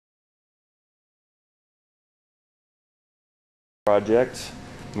project,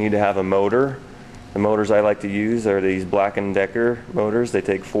 you need to have a motor. The motors I like to use are these Black & Decker motors. They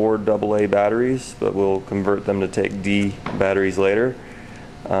take 4 AA batteries, but we'll convert them to take D batteries later.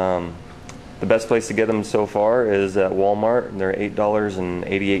 The best place to get them so far is at Walmart, and they're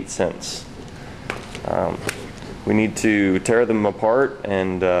 $8.88. We need to tear them apart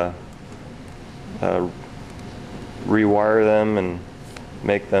and rewire them and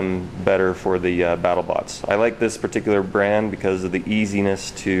make them better for the BattleBots. I like this particular brand because of the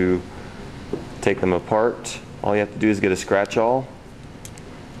easiness to take them apart. All you have to do is get a scratch awl,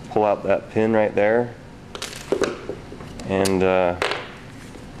 pull out that pin right there, and then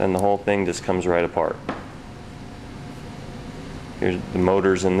the whole thing just comes right apart. Here's the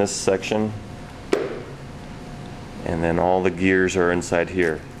motors in this section, and then all the gears are inside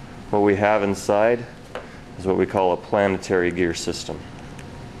here. What we have inside is what we call a planetary gear system.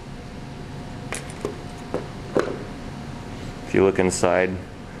 If you look inside,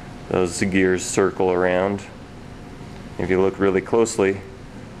 those gears circle around. If you look really closely,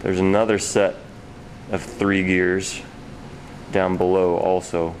 there's another set of 3 gears down below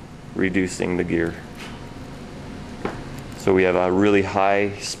also, reducing the gear. So we have a really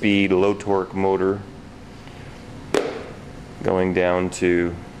high speed, low torque motor going down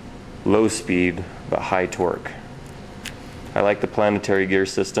to low speed but high torque. I like the planetary gear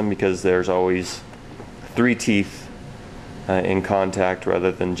system because there's always 3 teeth in contact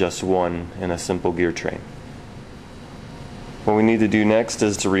rather than just one in a simple gear train. What we need to do next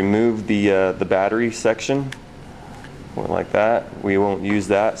is to remove the battery section, like that. We won't use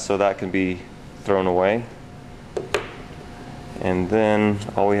that, so that can be thrown away. And then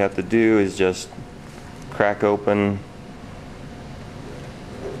all we have to do is just crack open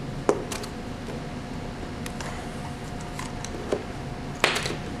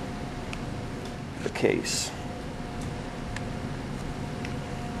the case.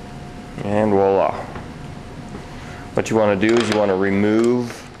 And voila. What you want to do is you want to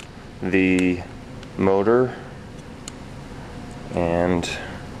remove the motor, and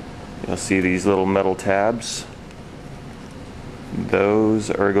you'll see these little metal tabs. Those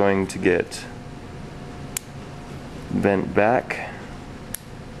are going to get bent back.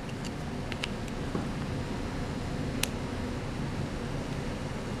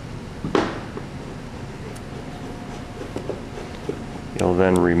 You'll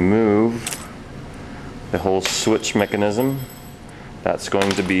then remove the whole switch mechanism. That's going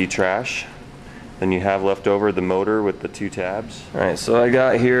to be trash. Then you have left over the motor with the 2 tabs. Alright, so I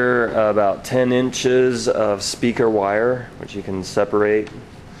got here about 10 inches of speaker wire, which you can separate.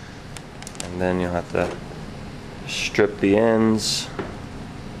 And then you'll have to strip the ends.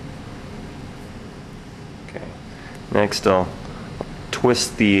 Okay. Next I'll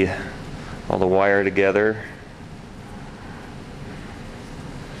twist all the wire together.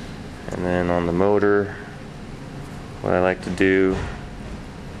 And then on the motor, what I like to do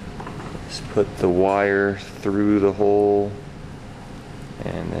is put the wire through the hole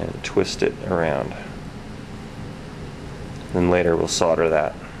and then twist it around. Then later we'll solder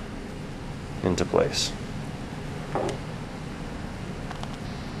that into place.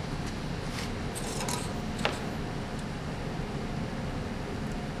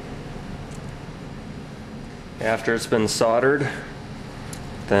 After it's been soldered,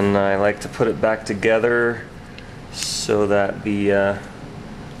 then I like to put it back together so that the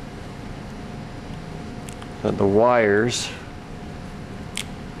wires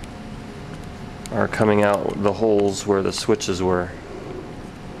are coming out the holes where the switches were.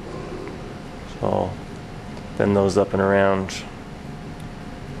 So I'll bend those up and around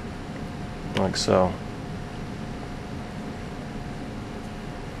like so.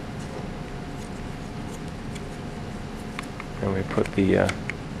 And we put the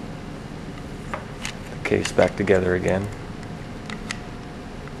case back together again.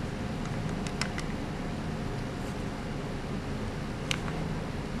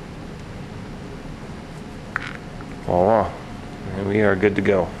 Voila, and we are good to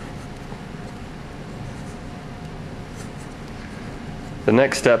go. The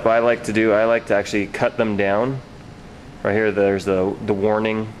next step I like to do, I like to actually cut them down. Right here there's the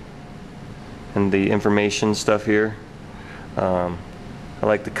warning and the information stuff here. I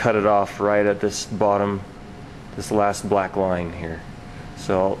like to cut it off right at this bottom, this last black line here.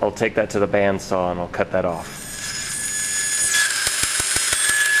 So I'll take that to the bandsaw and I'll cut that off.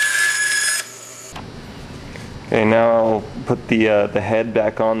 Okay, now I'll put the head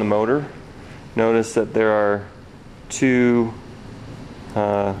back on the motor. Notice that there are 2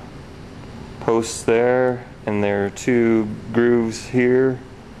 posts there, and there are 2 grooves here.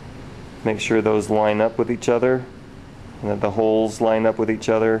 Make sure those line up with each other. and that the holes line up with each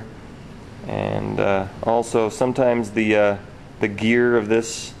other. And also sometimes the gear of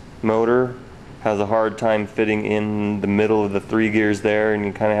this motor has a hard time fitting in the middle of the 3 gears there, and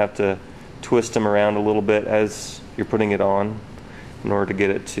you kind of have to twist them around a little bit as you're putting it on in order to get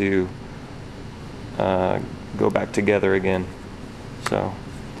it to go back together again. So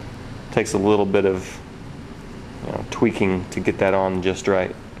it takes a little bit of tweaking to get that on just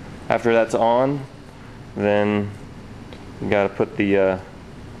right. After that's on, then you got to put the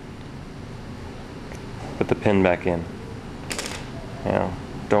pin back in.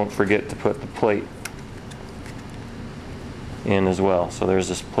 Don't forget to put the plate in as well. So there's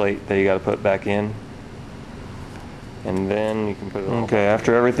this plate that you got to put back in, and then you can put it all okay.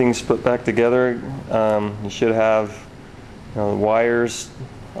 After everything's put back together, you should have the wires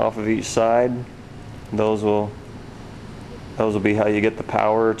off of each side. Those will be how you get the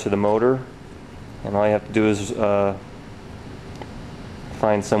power to the motor, and all you have to do is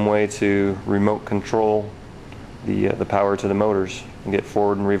find some way to remote control the power to the motors and get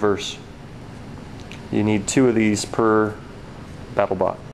forward and reverse. You need 2 of these per BattleBot.